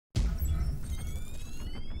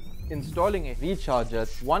installing a recharger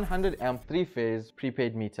 100 amp 3-phase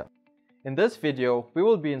prepaid meter. In this video, we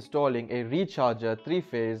will be installing a recharger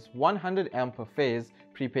 3-phase 100 amp per phase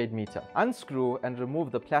prepaid meter. Unscrew and remove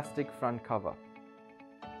the plastic front cover.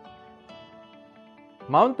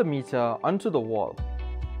 Mount the meter onto the wall.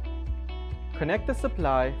 Connect the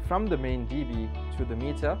supply from the main DB to the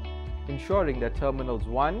meter, ensuring that terminals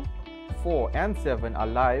 1, 4 and 7 are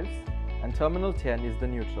lives and terminal 10 is the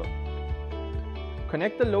neutral.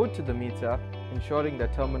 Connect the load to the meter, ensuring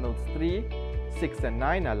that terminals 3, 6 and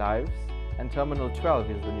 9 are lives and terminal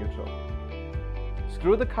 12 is the neutral.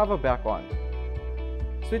 Screw the cover back on.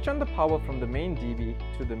 Switch on the power from the main DB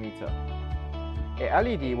to the meter. A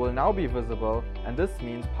LED will now be visible, and this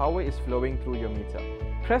means power is flowing through your meter.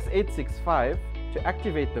 Press 865 to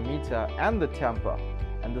activate the meter and the tamper,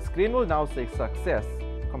 and the screen will now say success,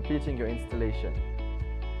 completing your installation.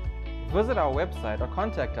 Visit our website or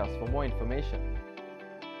contact us for more information.